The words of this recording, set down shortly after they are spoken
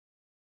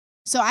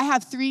So I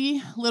have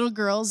 3 little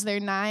girls. They're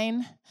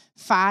 9,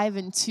 5,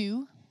 and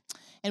 2.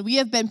 And we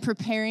have been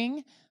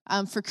preparing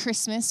for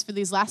Christmas for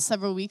these last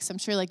several weeks, I'm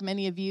sure like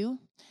many of you.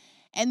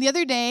 And the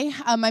other day,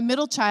 my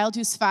middle child,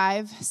 who's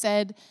 5,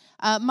 said,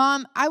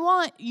 Mom, I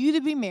want you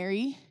to be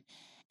Mary,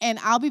 and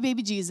I'll be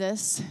baby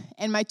Jesus,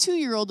 and my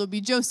 2-year-old will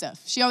be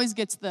Joseph. She always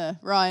gets the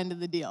raw end of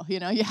the deal. You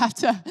know, you have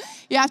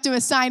to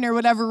assign her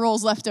whatever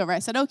role's left over. I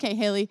said, okay,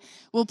 Haley,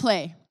 we'll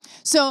play.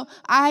 So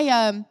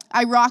I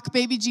rock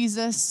baby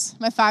Jesus,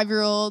 my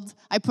 5-year-old.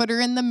 I put her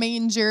in the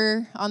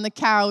manger on the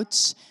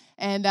couch,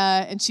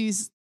 and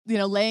she's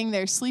laying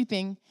there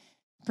sleeping,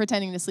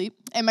 pretending to sleep.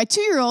 And my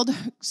 2-year-old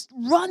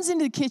runs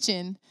into the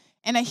kitchen,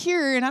 and I hear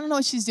her, and I don't know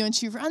what she's doing.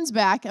 She runs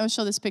back. I'll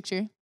show this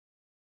picture.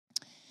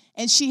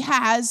 And she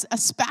has a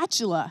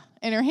spatula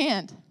in her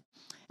hand.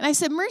 And I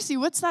said, Mercy,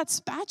 what's that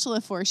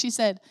spatula for? She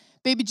said,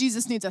 baby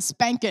Jesus needs a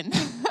spanking.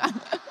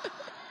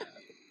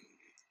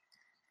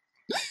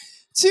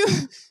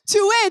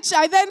 To which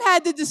I then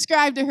had to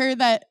describe to her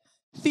that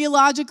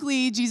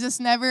theologically Jesus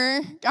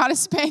never got a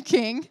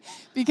spanking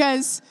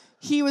because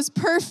he was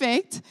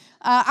perfect.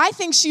 I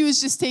think she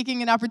was just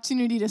taking an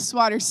opportunity to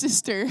swat her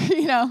sister,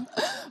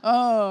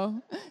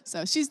 Oh,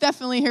 so she's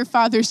definitely her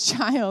father's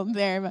child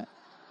there, but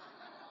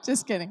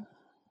just kidding.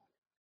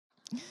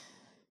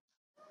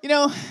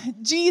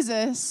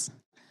 Jesus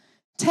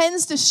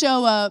tends to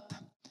show up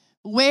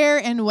where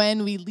and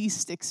when we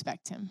least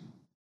expect him.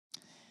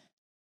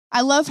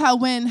 I love how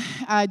when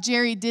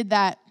Jerry did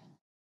that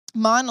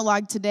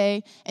monologue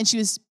today, and she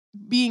was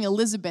being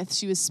Elizabeth,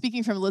 she was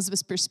speaking from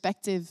Elizabeth's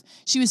perspective.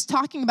 She was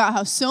talking about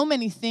how so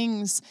many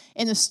things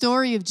in the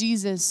story of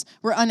Jesus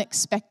were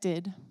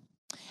unexpected.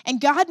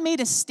 And God made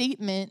a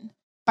statement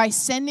by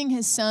sending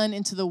his son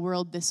into the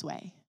world this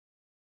way.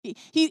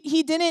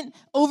 He didn't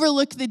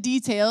overlook the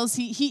details.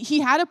 He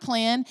had a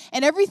plan,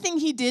 and everything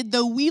he did,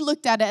 though we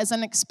looked at it as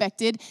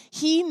unexpected,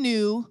 he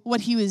knew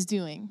what he was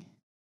doing.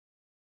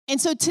 And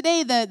so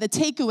today, the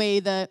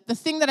takeaway, the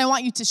thing that I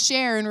want you to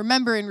share and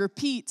remember and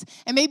repeat,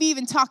 and maybe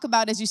even talk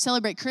about as you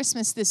celebrate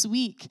Christmas this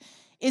week,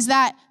 is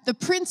that the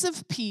Prince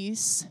of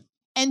Peace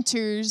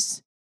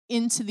enters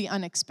into the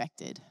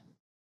unexpected.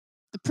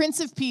 The Prince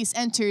of Peace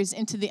enters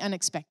into the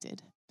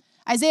unexpected.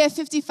 Isaiah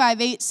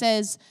 55:8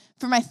 says,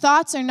 "For my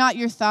thoughts are not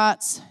your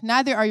thoughts,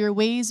 neither are your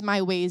ways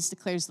my ways,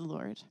 declares the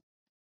Lord."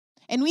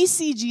 And we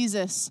see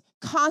Jesus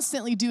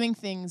constantly doing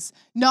things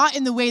not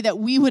in the way that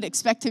we would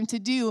expect him to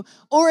do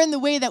or in the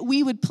way that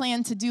we would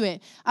plan to do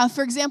it.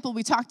 For example,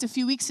 we talked a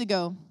few weeks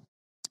ago.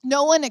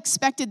 No one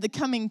expected the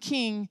coming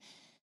king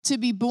to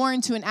be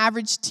born to an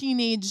average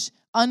teenage,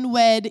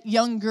 unwed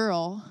young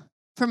girl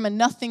from a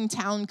nothing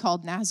town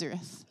called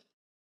Nazareth.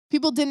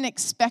 People didn't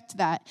expect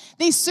that.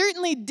 They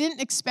certainly didn't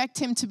expect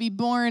him to be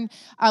born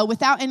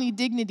without any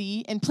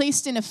dignity and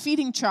placed in a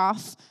feeding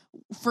trough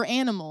for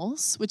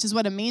animals, which is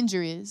what a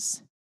manger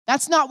is.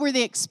 That's not where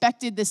they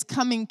expected this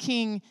coming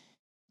king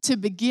to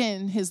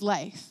begin his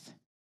life.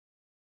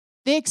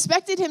 They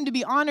expected him to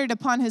be honored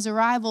upon his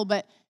arrival,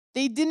 but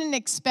they didn't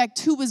expect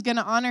who was going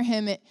to honor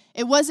him.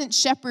 It wasn't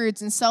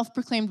shepherds and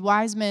self-proclaimed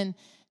wise men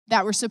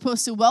that were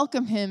supposed to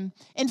welcome him.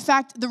 In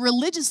fact, the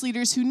religious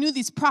leaders who knew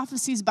these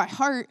prophecies by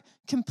heart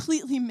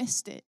completely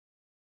missed it.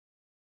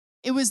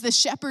 It was the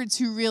shepherds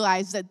who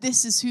realized that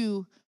this is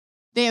who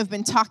they have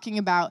been talking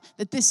about,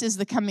 that this is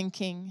the coming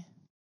king.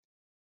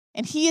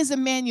 And he is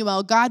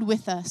Emmanuel, God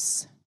with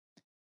us.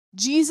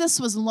 Jesus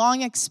was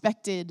long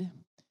expected,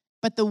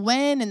 but the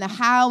when and the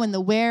how and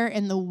the where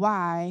and the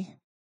why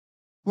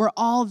were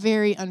all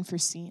very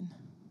unforeseen.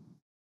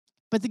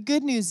 But the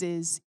good news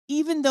is,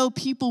 even though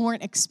people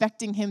weren't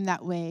expecting him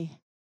that way,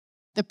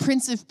 the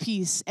Prince of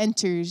Peace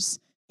enters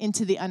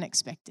into the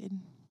unexpected.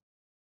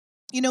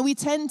 We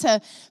tend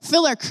to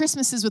fill our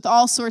Christmases with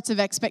all sorts of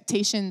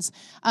expectations.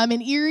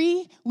 In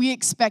Erie, we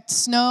expect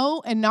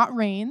snow and not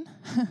rain.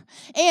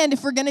 And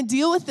if we're going to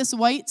deal with this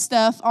white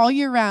stuff all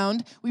year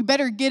round, we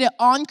better get it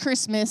on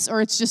Christmas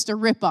or it's just a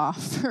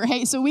ripoff,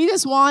 right? So we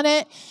just want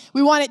it.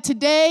 We want it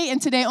today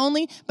and today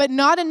only, but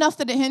not enough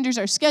that it hinders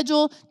our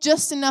schedule,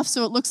 just enough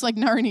so it looks like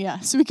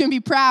Narnia, so we can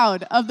be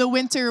proud of the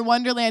winter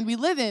wonderland we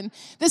live in.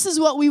 This is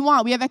what we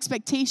want. We have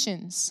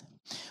expectations.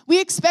 We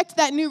expect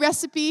that new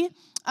recipe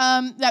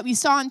that we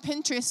saw on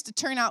Pinterest to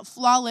turn out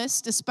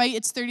flawless despite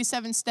its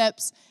 37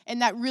 steps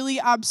and that really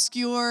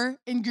obscure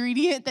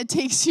ingredient that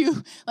takes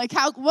you,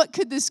 what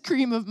could this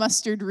cream of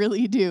mustard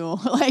really do?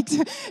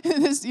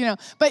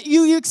 But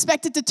you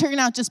expect it to turn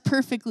out just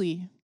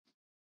perfectly.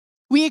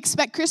 We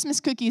expect Christmas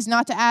cookies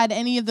not to add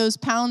any of those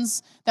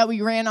pounds that we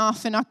ran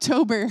off in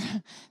October,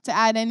 to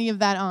add any of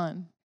that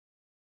on.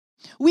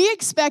 We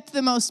expect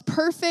the most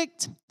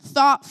perfect,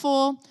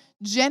 thoughtful,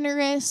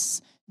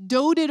 generous,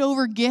 doted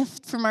over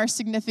gift from our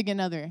significant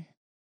other,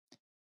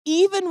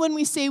 even when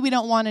we say we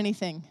don't want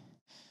anything.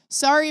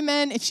 Sorry,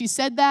 men, if she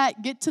said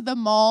that, get to the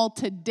mall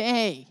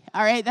today.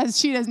 All right,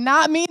 she does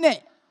not mean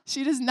it.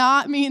 She does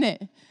not mean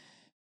it.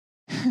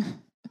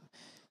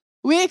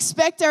 We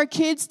expect our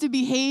kids to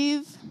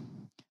behave,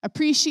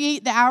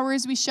 appreciate the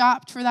hours we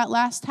shopped for that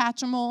last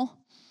Hatchimal.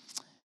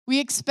 We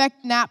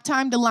expect nap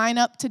time to line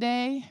up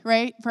today,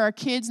 right? For our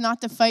kids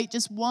not to fight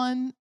just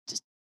one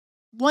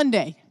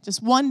day,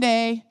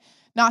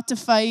 not to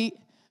fight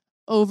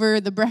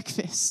over the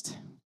breakfast.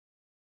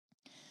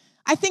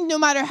 I think no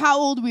matter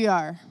how old we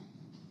are,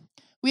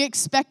 we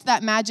expect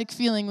that magic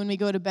feeling when we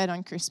go to bed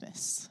on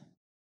Christmas.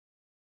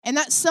 And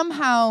that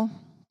somehow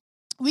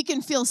we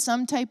can feel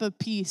some type of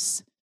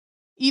peace,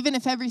 even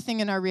if everything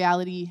in our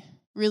reality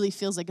really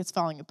feels like it's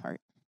falling apart.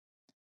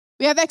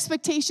 We have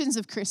expectations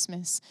of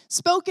Christmas,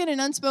 spoken and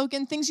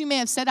unspoken, things you may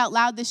have said out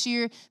loud this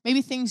year,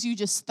 maybe things you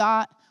just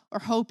thought or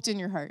hoped in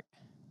your heart.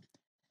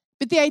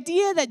 But the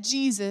idea that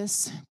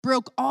Jesus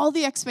broke all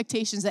the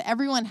expectations that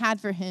everyone had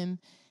for him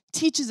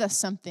teaches us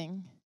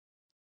something.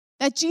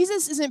 That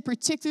Jesus isn't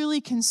particularly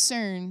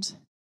concerned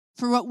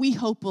for what we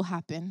hope will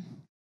happen.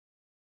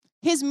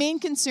 His main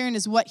concern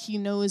is what he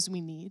knows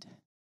we need.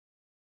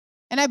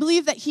 And I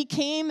believe that he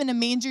came in a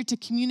manger to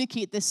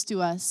communicate this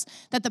to us,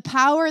 that the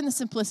power and the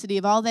simplicity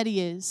of all that he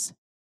is.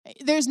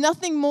 There's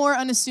nothing more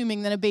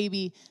unassuming than a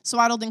baby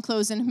swaddled and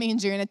clothed in a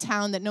manger in a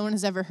town that no one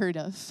has ever heard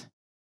of.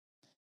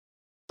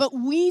 But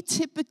we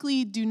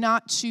typically do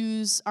not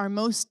choose our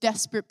most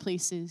desperate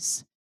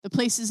places, the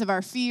places of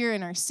our fear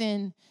and our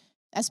sin,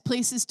 as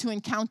places to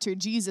encounter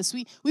Jesus.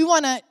 We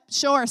want to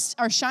show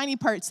our shiny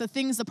parts,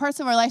 the parts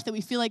of our life that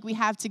we feel like we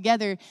have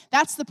together.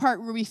 That's the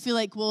part where we feel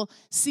like we'll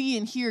see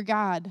and hear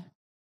God.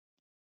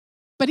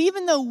 But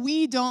even though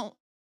we don't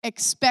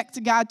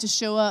expect God to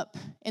show up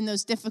in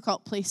those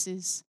difficult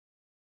places,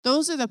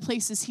 those are the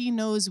places he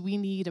knows we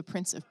need a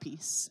Prince of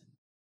Peace.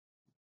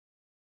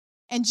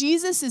 And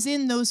Jesus is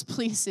in those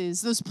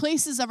places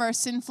of our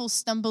sinful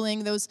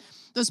stumbling, those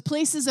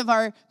places of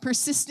our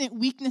persistent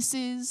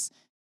weaknesses,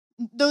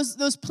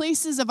 those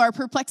places of our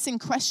perplexing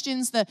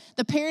questions, the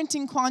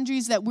parenting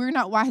quandaries that we're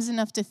not wise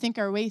enough to think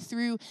our way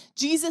through.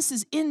 Jesus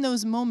is in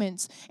those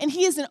moments, and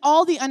he is in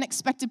all the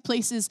unexpected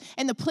places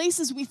and the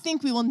places we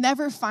think we will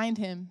never find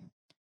him.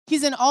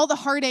 He's in all the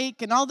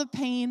heartache and all the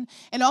pain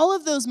and all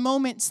of those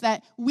moments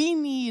that we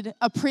need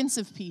a Prince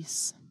of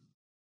Peace.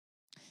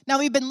 Now,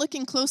 we've been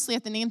looking closely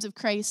at the names of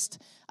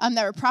Christ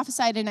that were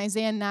prophesied in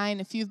Isaiah 9.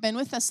 If you've been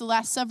with us the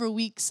last several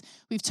weeks,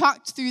 we've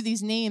talked through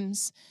these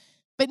names.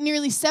 But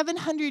nearly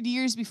 700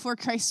 years before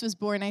Christ was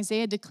born,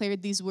 Isaiah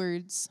declared these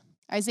words.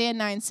 Isaiah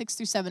 9,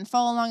 6-7.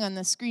 Follow along on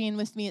the screen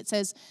with me. It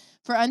says,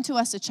 "For unto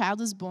us a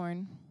child is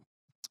born,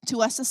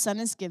 to us a son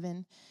is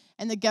given,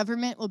 and the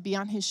government will be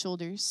on his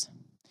shoulders.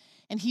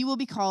 And he will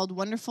be called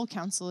Wonderful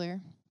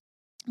Counselor,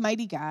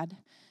 Mighty God,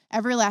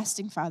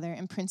 Everlasting Father,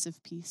 and Prince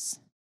of Peace.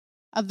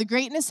 Of the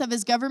greatness of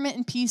his government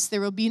and peace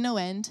there will be no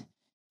end.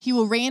 He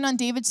will reign on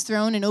David's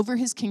throne and over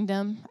his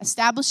kingdom,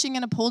 establishing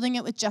and upholding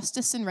it with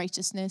justice and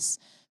righteousness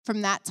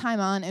from that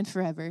time on and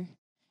forever.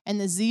 And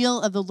the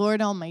zeal of the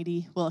Lord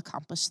Almighty will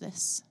accomplish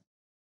this."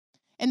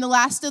 In the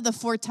last of the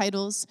 4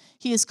 titles,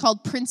 he is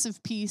called Prince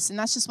of Peace, and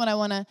that's just what I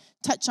want to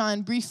touch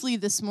on briefly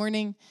this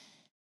morning.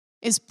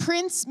 Is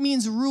prince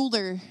means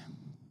ruler.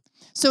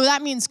 So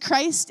that means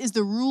Christ is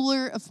the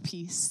ruler of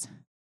peace.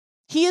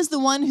 He is the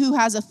one who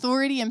has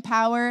authority and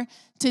power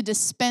to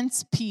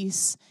dispense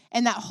peace.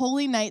 And that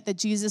holy night that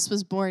Jesus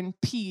was born,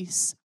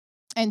 peace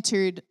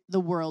entered the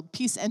world.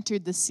 Peace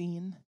entered the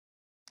scene.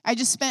 I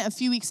just spent a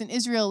few weeks in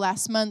Israel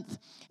last month,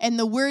 and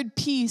the word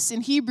peace in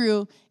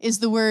Hebrew is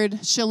the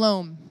word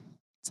shalom.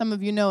 Some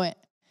of you know it.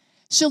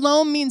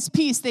 Shalom means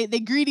peace. They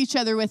greet each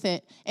other with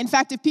it. In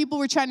fact, if people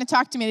were trying to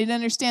talk to me, I didn't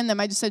understand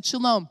them, I just said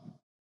shalom.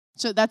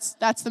 So that's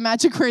the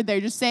magic word there.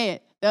 Just say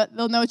it.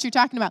 They'll know what you're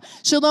talking about.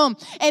 Shalom.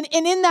 And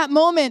in that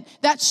moment,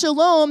 that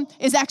shalom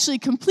is actually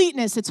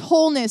completeness. It's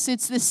wholeness.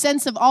 It's the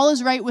sense of all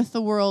is right with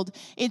the world.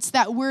 It's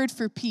that word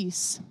for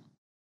peace.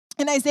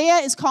 And Isaiah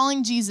is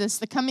calling Jesus,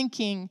 the coming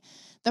king,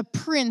 the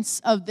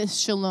prince of this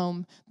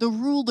shalom, the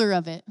ruler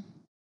of it,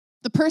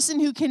 the person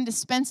who can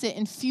dispense it,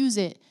 infuse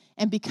it,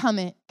 and become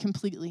it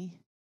completely.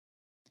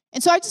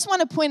 And so I just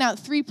want to point out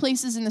 3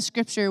 places in the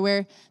scripture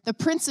where the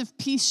Prince of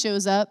Peace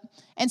shows up,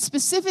 and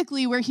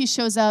specifically where he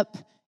shows up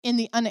in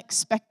the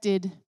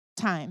unexpected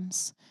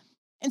times.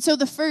 And so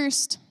the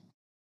first,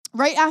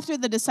 right after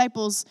the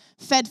disciples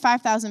fed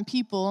 5,000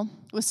 people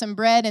with some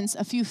bread and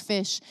a few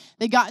fish,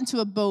 they got into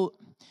a boat,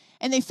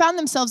 and they found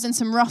themselves in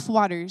some rough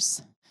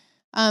waters.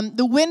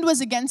 The wind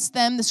was against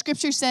them. The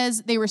scripture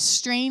says they were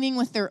straining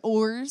with their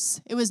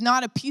oars. It was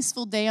not a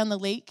peaceful day on the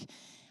lake.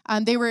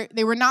 They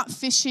were not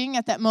fishing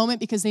at that moment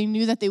because they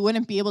knew that they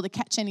wouldn't be able to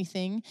catch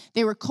anything.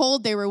 They were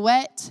cold, they were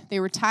wet, they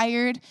were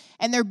tired,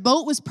 and their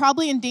boat was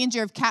probably in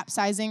danger of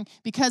capsizing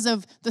because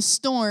of the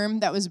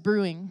storm that was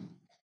brewing.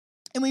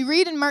 And we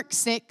read in Mark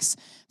 6,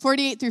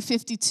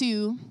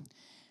 48-52,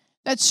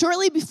 that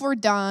shortly before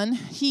dawn,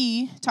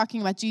 he,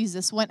 talking about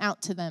Jesus, went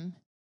out to them,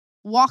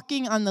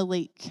 walking on the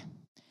lake.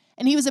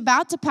 And he was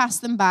about to pass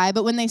them by,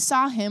 but when they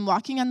saw him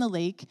walking on the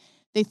lake,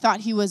 they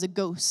thought he was a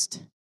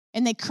ghost.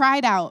 And they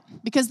cried out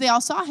because they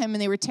all saw him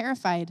and they were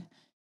terrified.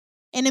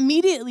 And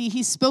immediately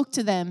he spoke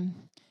to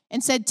them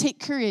and said, "Take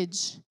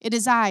courage, it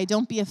is I,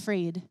 don't be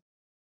afraid."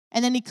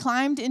 And then he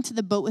climbed into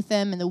the boat with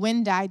them, and the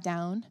wind died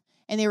down,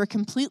 and they were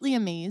completely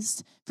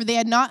amazed, for they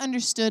had not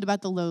understood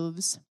about the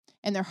loaves,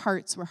 and their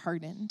hearts were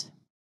hardened.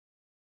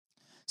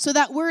 So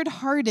that word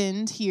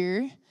hardened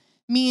here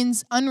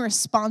means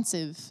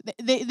unresponsive.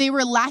 They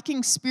were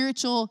lacking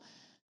spiritual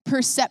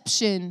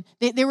perception.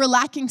 They were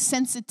lacking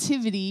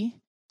sensitivity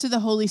to the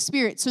Holy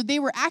Spirit. So they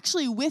were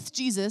actually with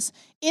Jesus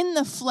in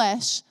the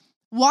flesh,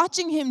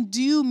 watching him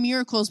do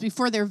miracles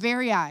before their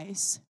very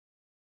eyes.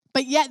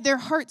 But yet their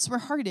hearts were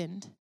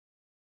hardened.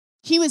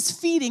 He was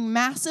feeding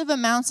massive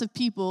amounts of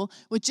people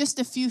with just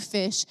a few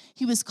fish.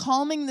 He was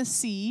calming the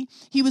sea.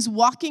 He was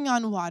walking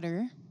on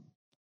water.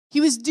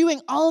 He was doing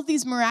all of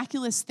these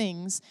miraculous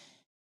things.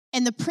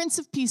 And the Prince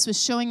of Peace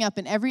was showing up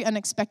in every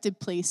unexpected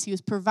place. He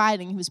was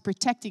providing, he was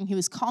protecting, he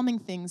was calming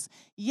things.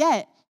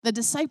 Yet the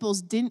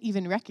disciples didn't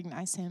even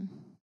recognize him.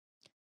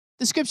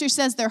 The scripture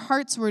says their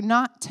hearts were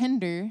not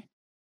tender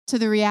to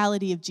the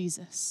reality of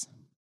Jesus.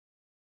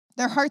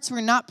 Their hearts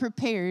were not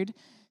prepared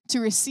to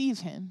receive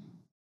him.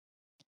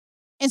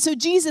 And so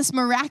Jesus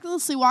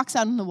miraculously walks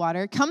out in the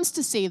water, comes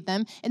to save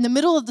them in the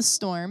middle of the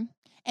storm,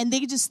 and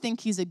they just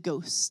think he's a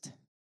ghost.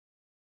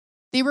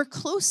 They were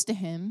close to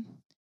him,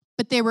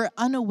 but they were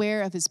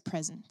unaware of his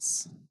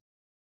presence.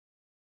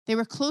 They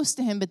were close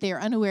to him, but they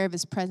were unaware of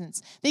his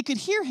presence. They could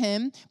hear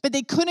him, but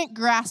they couldn't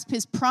grasp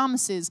his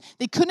promises.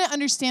 They couldn't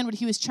understand what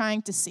he was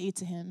trying to say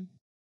to him.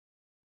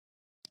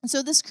 And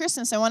so this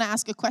Christmas, I want to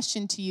ask a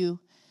question to you.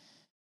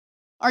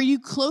 Are you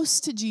close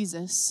to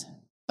Jesus,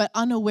 but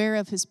unaware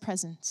of his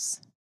presence?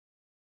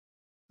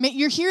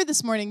 You're here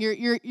this morning.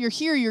 You're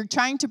here. You're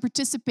trying to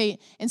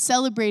participate in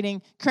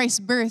celebrating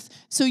Christ's birth,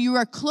 so you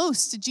are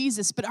close to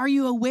Jesus, but are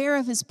you aware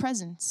of his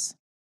presence?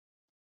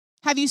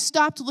 Have you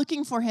stopped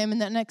looking for him in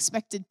the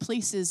unexpected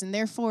places, and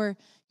therefore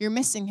you're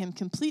missing him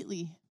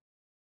completely?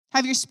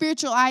 Have your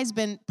spiritual eyes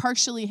been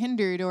partially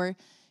hindered, or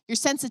your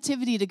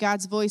sensitivity to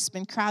God's voice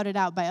been crowded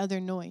out by other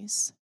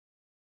noise?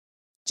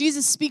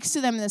 Jesus speaks to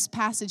them in this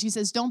passage. He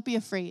says, don't be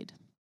afraid.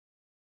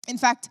 In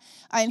fact,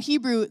 in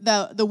Hebrew,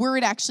 the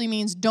word actually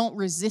means don't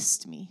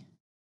resist me.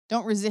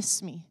 Don't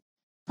resist me.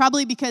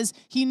 Probably because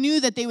he knew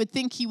that they would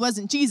think he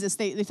wasn't Jesus.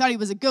 They thought he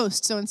was a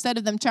ghost. So instead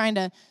of them trying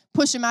to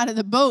push him out of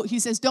the boat, he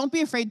says, don't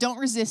be afraid. Don't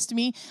resist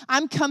me.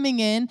 I'm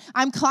coming in.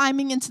 I'm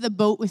climbing into the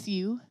boat with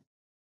you.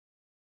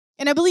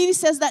 And I believe he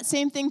says that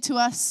same thing to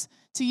us,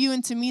 to you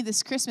and to me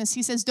this Christmas.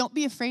 He says, don't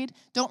be afraid.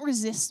 Don't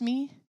resist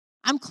me.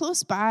 I'm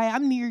close by.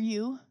 I'm near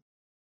you.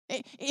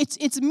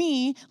 It's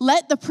me.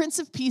 Let the Prince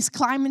of Peace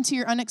climb into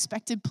your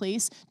unexpected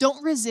place.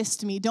 Don't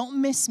resist me.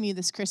 Don't miss me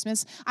this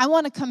Christmas. I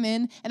want to come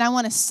in and I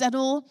want to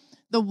settle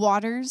the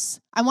waters.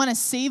 I want to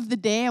save the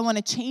day. I want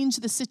to change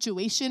the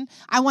situation.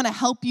 I want to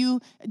help you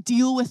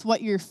deal with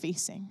what you're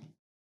facing.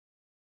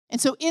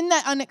 And so in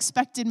that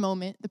unexpected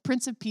moment, the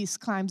Prince of Peace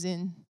climbs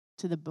in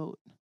to the boat.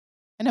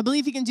 And I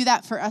believe he can do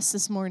that for us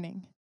this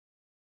morning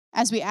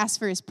as we ask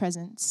for his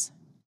presence.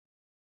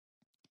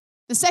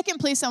 The second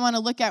place I want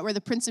to look at where the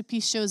Prince of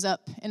Peace shows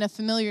up in a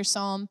familiar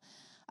psalm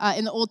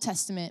in the Old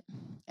Testament.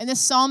 And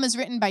this psalm is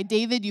written by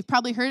David. You've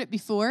probably heard it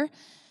before.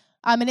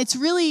 And it's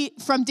really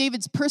from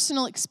David's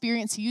personal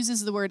experience. He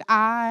uses the word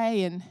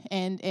I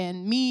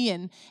and me,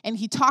 and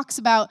he talks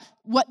about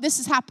what this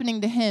is happening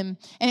to him.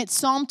 And it's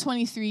Psalm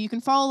 23. You can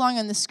follow along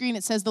on the screen.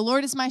 It says, the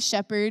Lord is my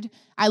shepherd.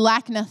 I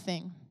lack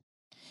nothing.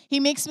 He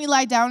makes me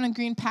lie down in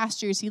green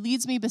pastures. He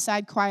leads me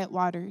beside quiet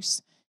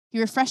waters. He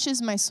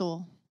refreshes my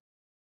soul.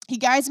 He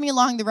guides me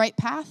along the right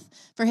path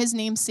for his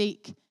name's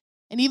sake.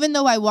 And even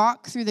though I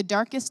walk through the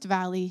darkest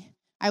valley,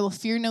 I will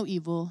fear no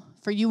evil,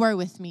 for you are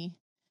with me.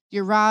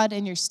 Your rod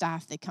and your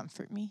staff, they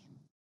comfort me.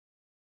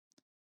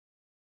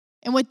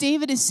 And what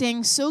David is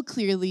saying so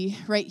clearly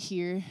right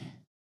here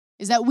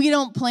is that we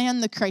don't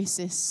plan the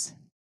crisis.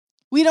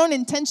 We don't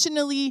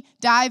intentionally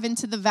dive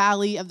into the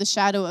valley of the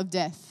shadow of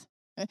death.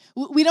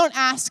 We don't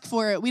ask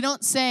for it. We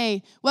don't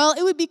say, well,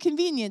 it would be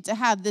convenient to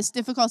have this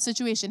difficult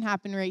situation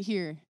happen right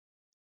here.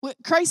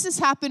 Crises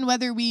happen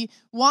whether we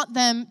want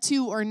them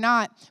to or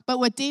not. But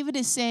what David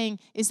is saying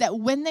is that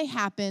when they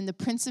happen, the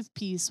Prince of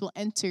Peace will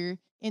enter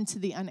into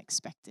the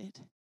unexpected.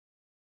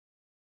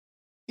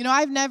 You know,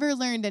 I've never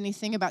learned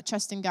anything about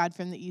trusting God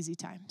from the easy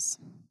times,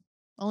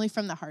 only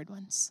from the hard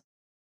ones.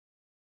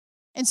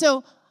 And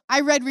so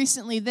I read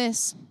recently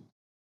this.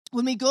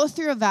 When we go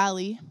through a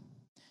valley,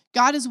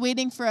 God is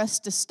waiting for us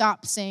to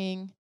stop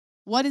saying,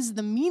 what is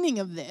the meaning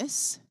of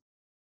this?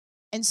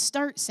 And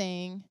start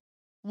saying,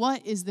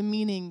 what is the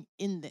meaning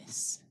in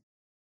this?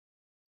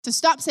 To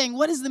stop saying,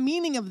 what is the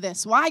meaning of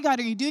this? Why, God,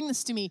 are you doing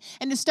this to me?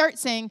 And to start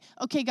saying,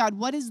 okay, God,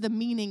 what is the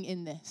meaning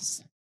in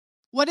this?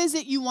 What is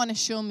it you want to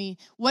show me?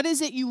 What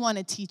is it you want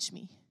to teach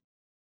me?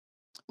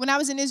 When I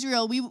was in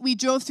Israel, we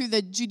drove through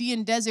the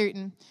Judean desert,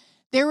 and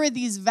there were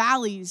these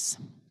valleys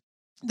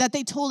that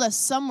they told us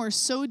some were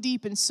so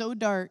deep and so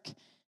dark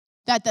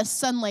that the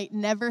sunlight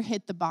never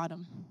hit the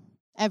bottom,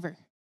 ever.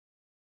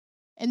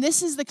 And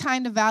this is the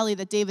kind of valley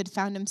that David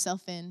found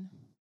himself in.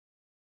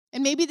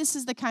 And maybe this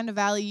is the kind of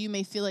valley you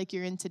may feel like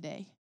you're in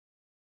today.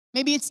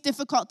 Maybe it's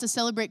difficult to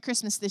celebrate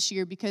Christmas this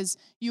year because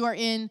you are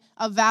in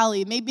a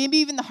valley, maybe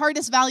even the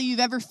hardest valley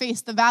you've ever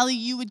faced, the valley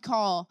you would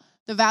call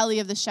the valley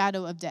of the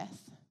shadow of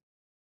death.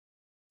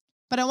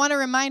 But I want to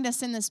remind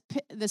us in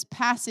this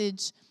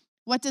passage,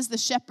 what does the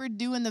shepherd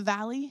do in the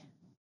valley?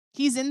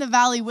 He's in the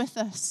valley with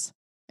us.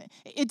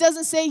 It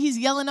doesn't say he's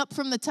yelling up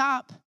from the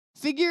top,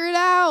 figure it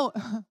out.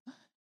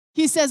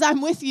 He says,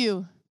 I'm with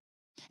you,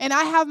 and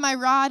I have my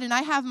rod, and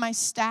I have my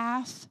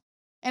staff,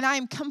 and I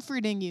am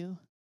comforting you.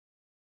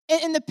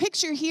 And the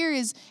picture here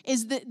is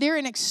that they're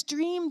in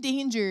extreme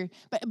danger,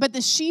 but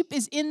the sheep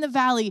is in the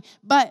valley,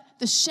 but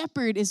the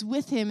shepherd is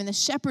with him, and the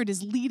shepherd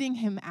is leading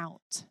him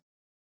out.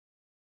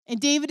 And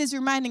David is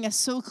reminding us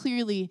so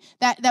clearly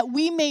that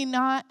we may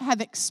not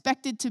have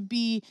expected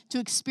to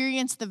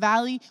experience the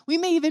valley. We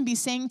may even be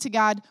saying to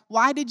God,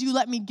 why did you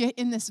let me get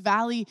in this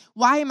valley?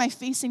 Why am I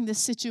facing this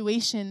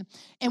situation?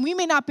 And we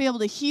may not be able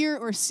to hear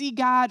or see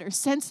God or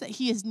sense that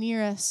he is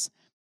near us.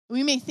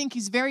 We may think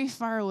he's very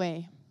far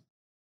away.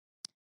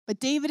 But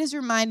David is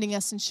reminding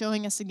us and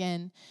showing us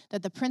again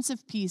that the Prince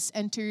of Peace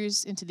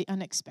enters into the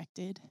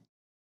unexpected.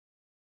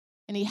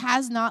 And he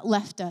has not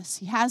left us.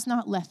 He has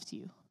not left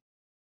you.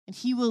 And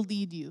he will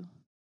lead you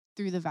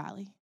through the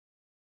valley.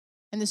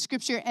 And the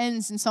scripture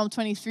ends in Psalm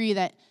 23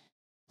 that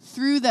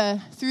through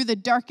the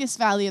darkest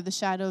valley of the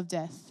shadow of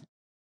death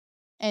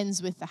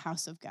ends with the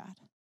house of God.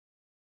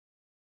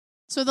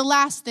 So the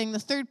last thing, the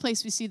third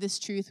place we see this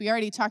truth, we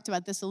already talked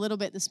about this a little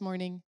bit this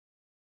morning,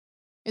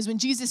 is when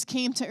Jesus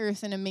came to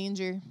earth in a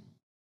manger.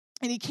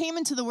 And he came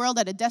into the world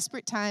at a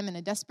desperate time in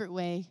a desperate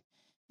way.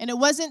 And it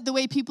wasn't the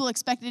way people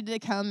expected it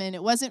to come, and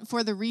it wasn't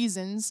for the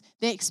reasons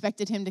they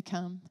expected him to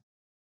come.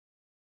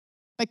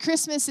 But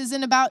Christmas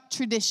isn't about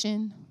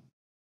tradition.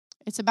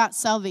 It's about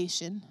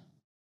salvation.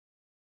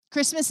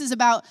 Christmas is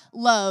about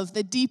love,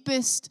 the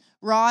deepest,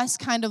 rawest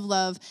kind of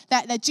love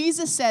that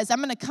Jesus says, I'm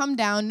going to come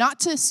down not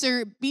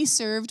to be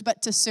served,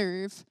 but to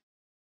serve,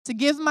 to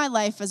give my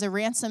life as a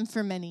ransom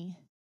for many,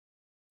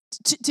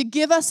 to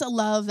give us a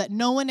love that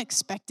no one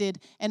expected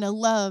and a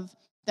love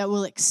that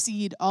will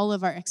exceed all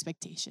of our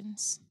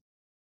expectations.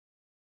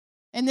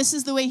 And this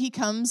is the way he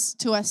comes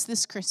to us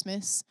this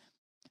Christmas,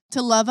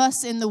 to love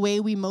us in the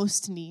way we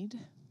most need.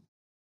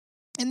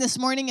 And this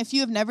morning, if you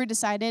have never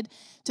decided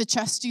to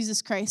trust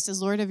Jesus Christ as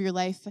Lord of your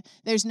life,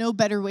 there's no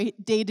better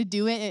day to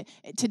do it.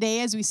 Today,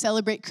 as we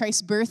celebrate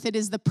Christ's birth, it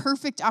is the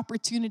perfect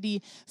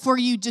opportunity for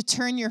you to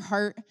turn your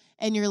heart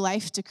and your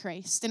life to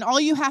Christ. And all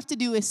you have to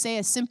do is say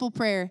a simple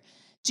prayer,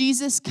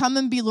 Jesus, come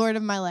and be Lord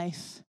of my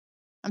life.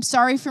 I'm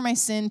sorry for my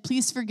sin.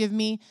 Please forgive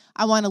me.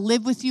 I want to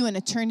live with you in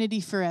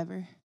eternity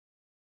forever.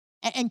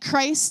 And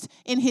Christ,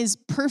 in his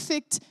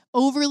perfect,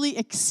 overly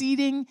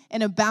exceeding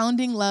and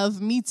abounding love,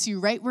 meets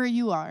you right where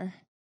you are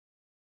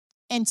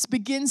and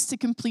begins to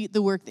complete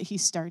the work that he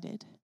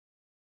started.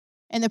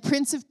 And the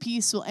Prince of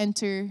Peace will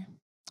enter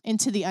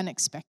into the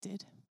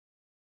unexpected.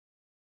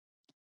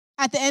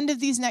 At the end of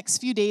these next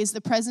few days,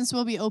 the presents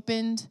will be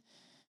opened,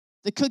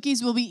 the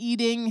cookies will be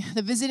eating,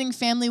 the visiting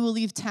family will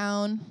leave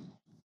town,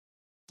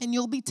 and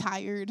you'll be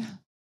tired.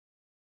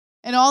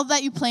 And all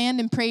that you planned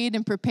and prayed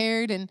and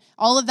prepared, and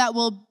all of that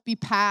will be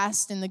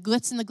past, and the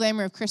glitz and the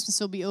glamour of Christmas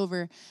will be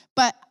over.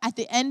 But at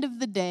the end of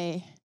the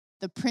day,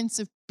 the Prince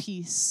of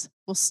Peace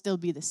will still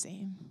be the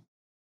same.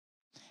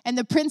 And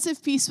the Prince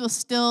of Peace will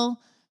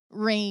still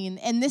reign.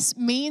 And this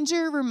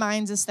manger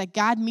reminds us that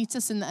God meets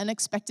us in the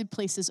unexpected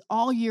places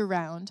all year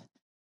round,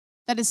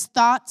 that his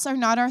thoughts are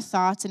not our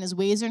thoughts and his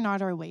ways are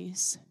not our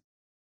ways.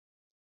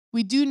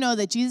 We do know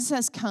that Jesus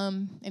has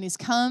come, and he's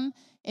come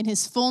in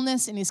his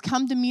fullness, and he's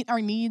come to meet our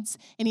needs,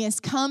 and he has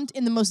come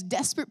in the most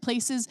desperate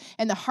places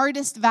and the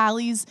hardest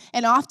valleys,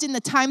 and often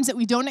the times that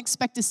we don't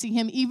expect to see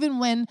him, even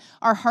when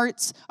our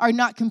hearts are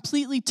not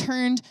completely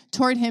turned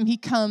toward him, he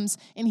comes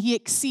and he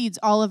exceeds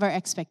all of our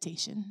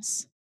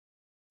expectations.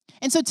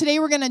 And so today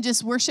we're going to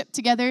just worship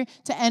together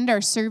to end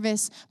our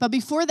service. But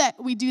before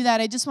that we do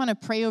that, I just want to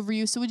pray over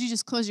you. So would you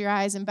just close your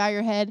eyes and bow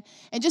your head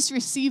and just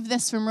receive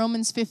this from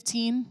Romans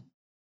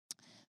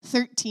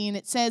 15:13.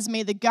 It says,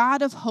 may the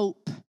God of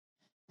hope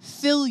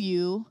fill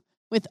you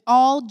with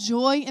all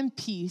joy and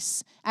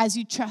peace as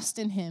you trust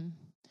in him,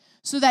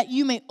 so that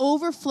you may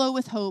overflow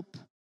with hope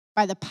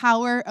by the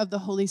power of the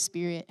Holy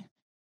Spirit.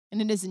 And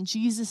it is in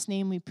Jesus'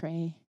 name we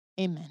pray.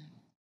 Amen.